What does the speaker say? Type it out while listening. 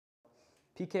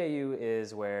PKU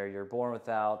is where you're born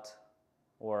without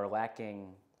or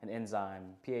lacking an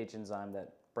enzyme, pH enzyme,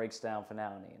 that breaks down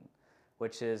phenylalanine,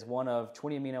 which is one of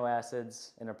 20 amino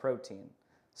acids in a protein.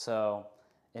 So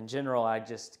in general, I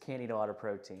just can't eat a lot of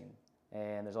protein.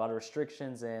 And there's a lot of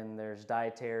restrictions, and there's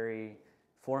dietary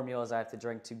formulas I have to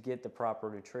drink to get the proper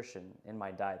nutrition in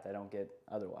my diet that I don't get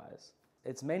otherwise.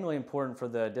 It's mainly important for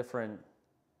the different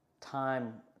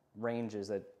time ranges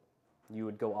that you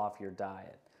would go off your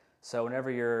diet. So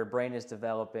whenever your brain is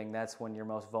developing, that's when you're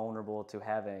most vulnerable to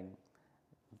having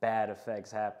bad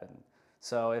effects happen.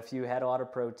 So if you had a lot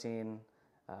of protein,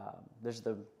 there's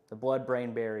the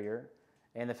blood-brain barrier,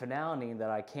 and the phenylalanine that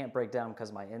I can't break down because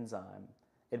of my enzyme,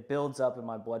 it builds up in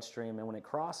my bloodstream, and when it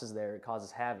crosses there, it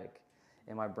causes havoc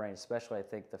in my brain, especially I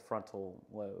think the frontal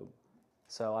lobe.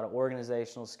 So a lot of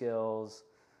organizational skills,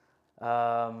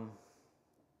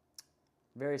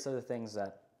 various other things.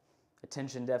 That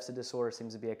attention deficit disorder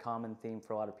seems to be a common theme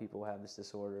for a lot of people who have this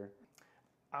disorder.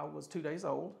 I was 2 days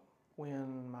old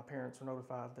when my parents were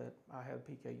notified that I had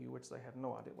PKU, which they had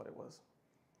no idea what it was.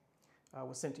 I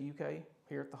was sent to UK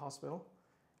here at the hospital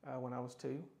when I was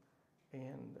 2,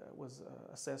 and was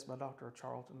assessed by Dr.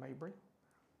 Charlton Mabry,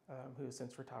 who has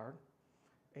since retired.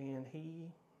 And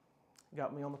he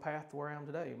got me on the path to where I am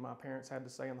today. My parents had to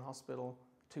stay in the hospital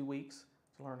 2 weeks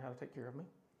to learn how to take care of me,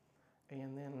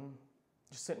 and then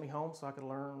just sent me home so I could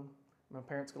learn, my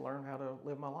parents could learn how to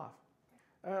live my life.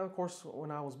 Of course, when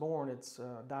I was born, it's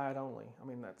diet only. I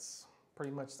mean, that's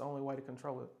pretty much the only way to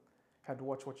control it. Had to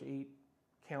watch what you eat,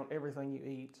 count everything you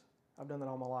eat. I've done that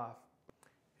all my life.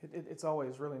 It's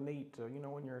always really neat to,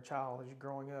 when you're a child, as you're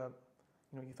growing up,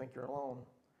 you think you're alone.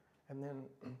 And then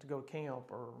to go to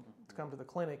camp or to come to the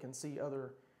clinic and see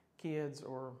other kids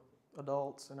or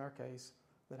adults, in our case,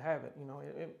 that have it,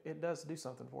 it does do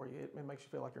something for you. It makes you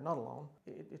feel like you're not alone.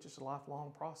 It's just a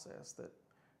lifelong process that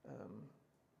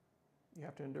you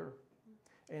have to endure.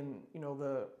 And,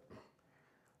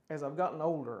 as I've gotten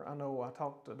older, I know I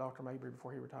talked to Dr. Mabry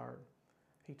before he retired.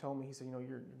 He told me, he said,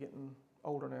 you're getting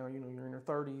older now, you're in your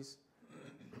 30s.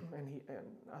 And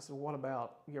I said, what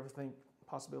about, you ever think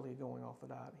possibility of going off the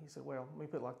diet? He said, well, let me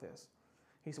put it like this.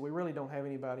 He said, we really don't have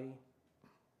anybody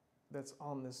that's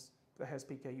on this, that has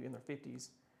PKU in their 50s,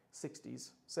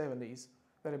 60s, 70s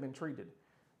that have been treated.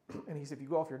 And he said, if you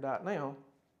go off your diet now,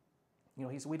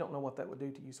 he said, we don't know what that would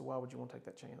do to you, so why would you want to take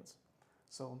that chance?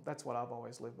 So that's what I've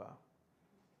always lived by.